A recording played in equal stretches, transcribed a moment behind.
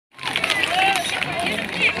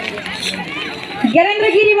ज्ञानेन्द्र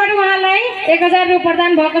गिरीबाट उहाँलाई 1000 रुपैयाँ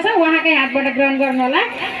प्रदान भएको छ, उहाँकै हातबाट ग्रहण गर्नु होला।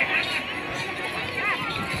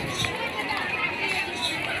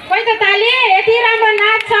 कोही त ताली, यति राम्रो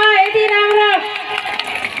नाच छ, यति राम्रो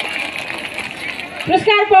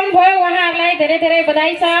पुरस्कार पाउनुभयो, उहाँहरूलाई धेरै धेरै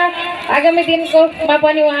बधाई छ। आगामी दिनकोमा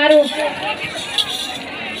पनि उहाँहरू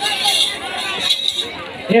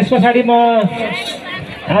यस पछाडि म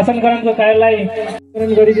आसन ग्रहणको कार्यलाई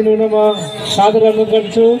ग्रहण गरिदिनु हुन म सादर अनुरोध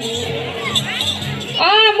गर्छु।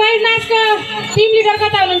 महिला नाचको टिम लिडर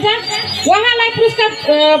कता हुनुहुन्छ? उहाँलाई पुरस्कार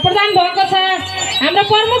प्रदान भएको छ। हाम्रो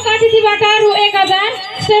प्रमुख अतिथिबाट रु 1000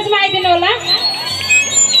 स्टेजमा आइदिनु होला।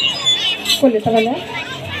 कसले तपाईलाई?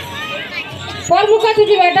 प्रमुख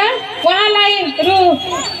अतिथिबाट उहाँलाई रु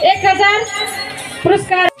 1000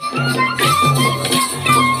 पुरस्कार।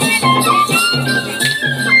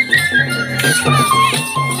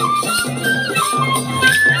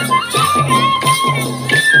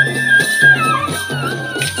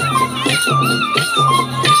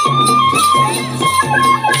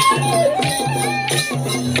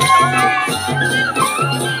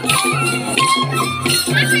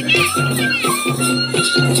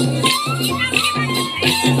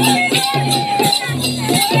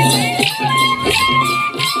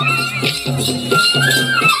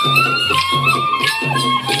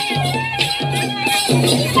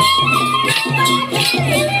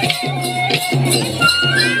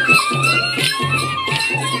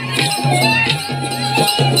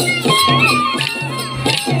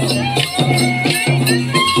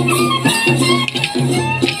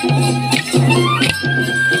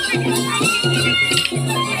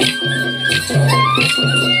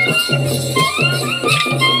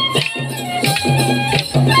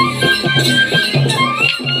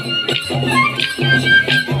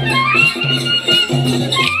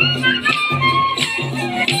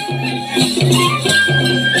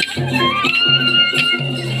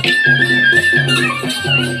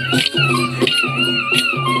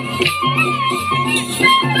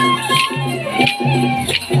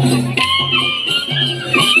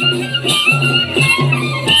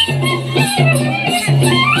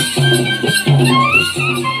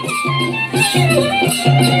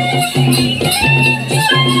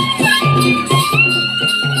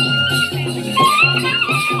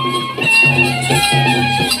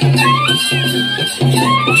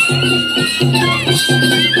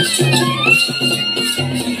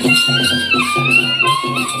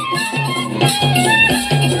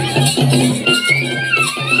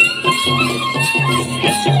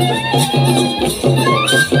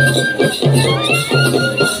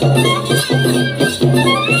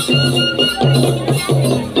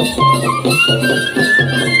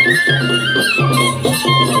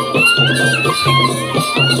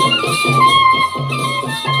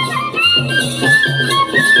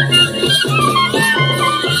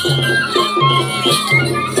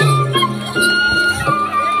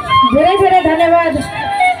 धेरै धेरै धन्यवाद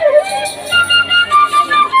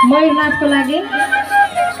मयूर नाचको लागि।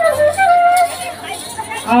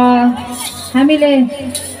 हामीले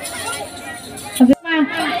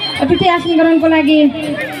अतिथि आसन ग्रहणको लागि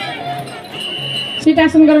सिट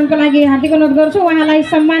आसन ग्रहणको लागि हार्दिक अनुरोध गर्छु। उहाँलाई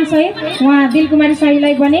सम्मान सहित उहाँ दिलकुमारी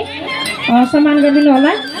साईलाई पनि सम्मान गरिदिनु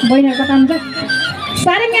होला। बहिनीहरू कता हुन्छ?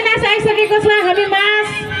 सारङ्गी नाच आइसकेको छ। हामी मास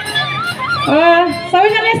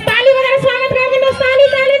सबैजनाले ताली बजाएर स्वागत गरिदिनुहोस्। ताली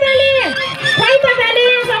ताली ताली खै त ताली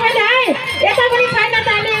सबैले है। यता पनि छैन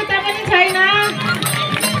ताली, उता पनि छैन।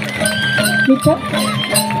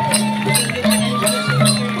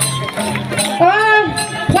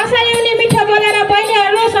 बसाइउने मिठो बोलेर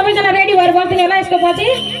बहिनीहरू सबैजना रेडी भएर बस्दिनु होला। यसको पछि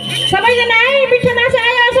सबैजना है मिठो नाच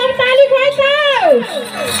आयो। सब ताली खै त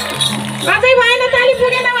अझै भएन, ताली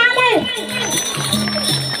पुगेन उहाँलाई।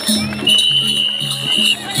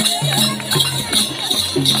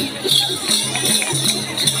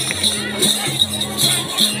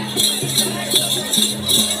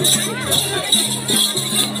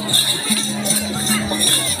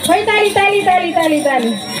 खै ताली ताली ताली ताली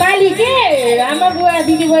ताली ताली के आमा बुवा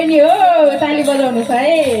दिदी बहिनी हो, ताली बजाउनु छ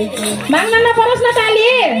है। माग्न नपरोस् न ताली,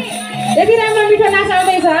 यति राम्रो मिठो नाच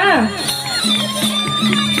आउँदैछ।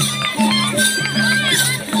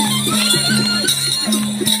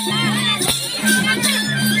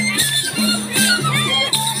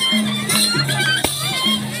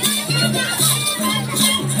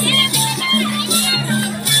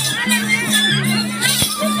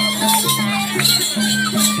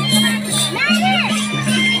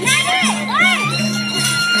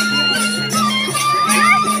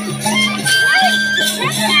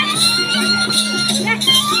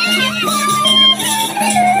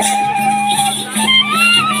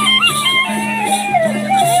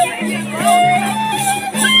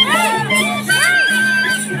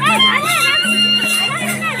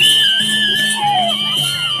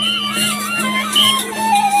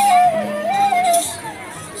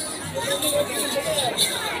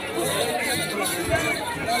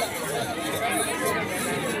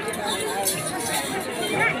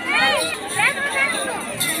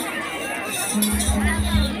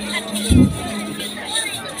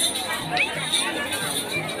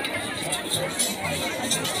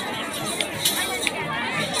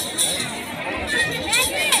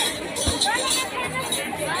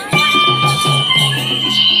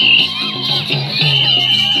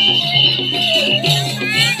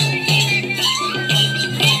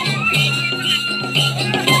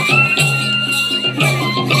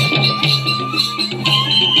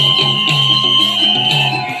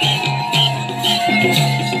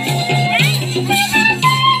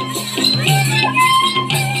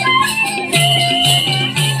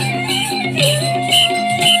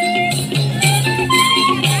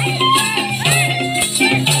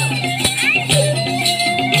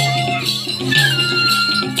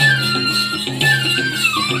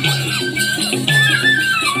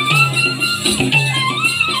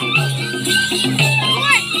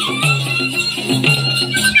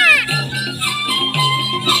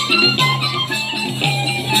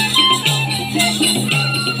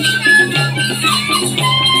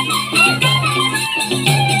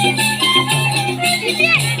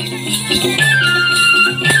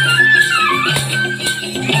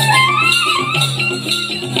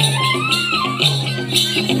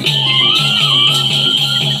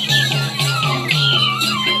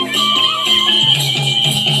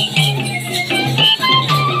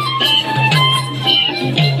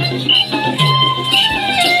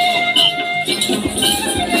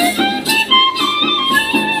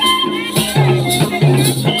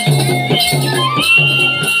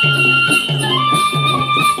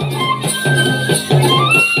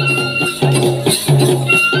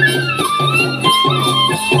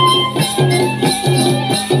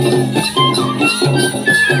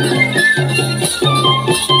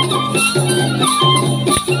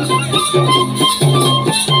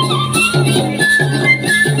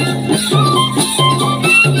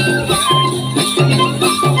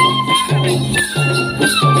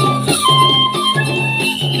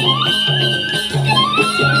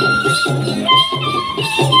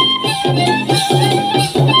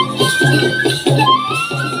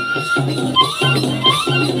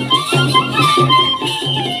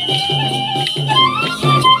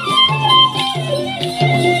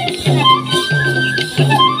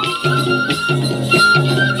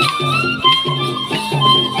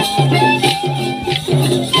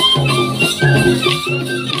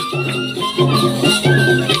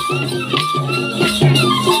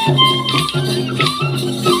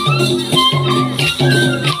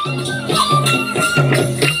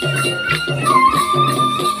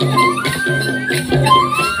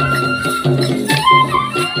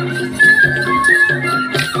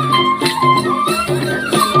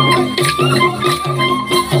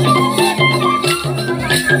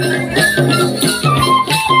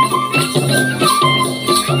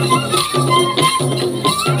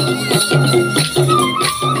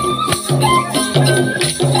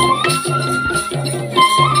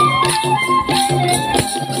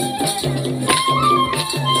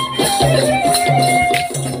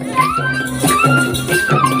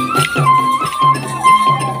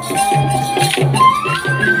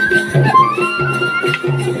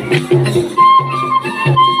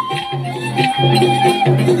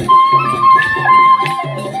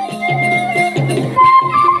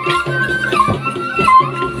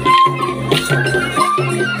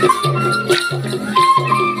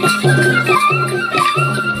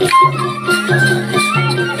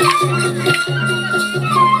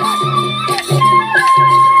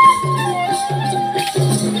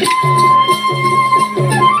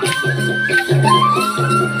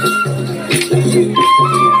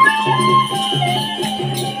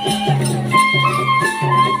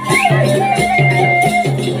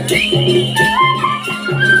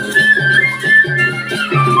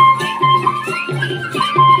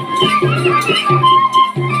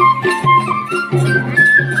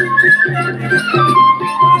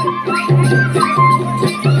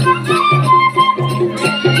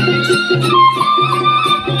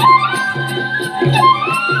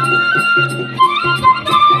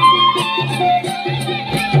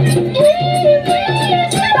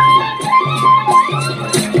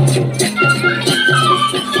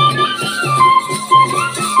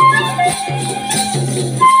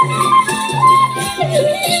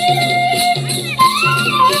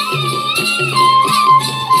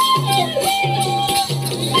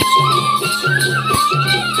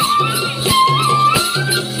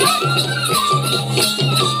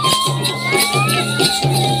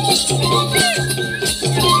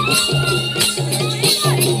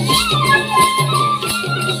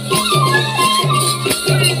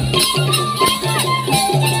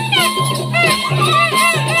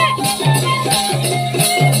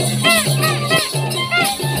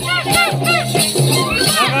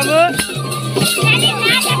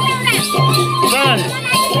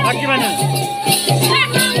 हात्ती भन्नु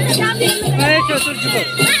त्यो तुलसीपुर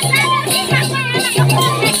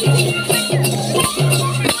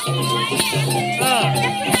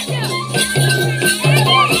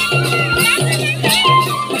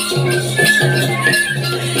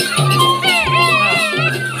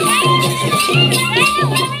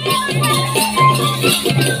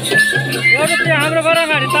एउटा त्यो हाम्रो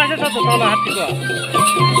बरागाडी तासे छ त तल हात्तीको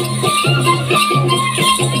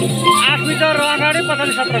 8 मिटर र अगाडि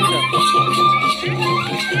पछाडि 17 मिटर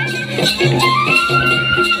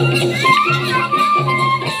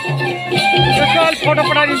त्यसको अलिक फोटो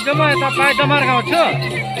पठाइदिन्छु म यता पाए डमार गाउँ छु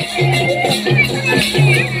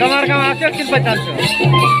डमार गाउँ आएको एकछिन पछि जान्छु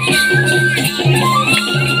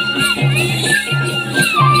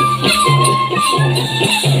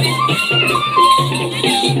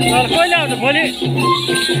कहिले आउँछ भोलि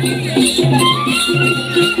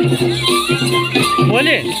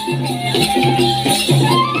भोलि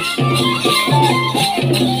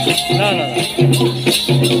ल ल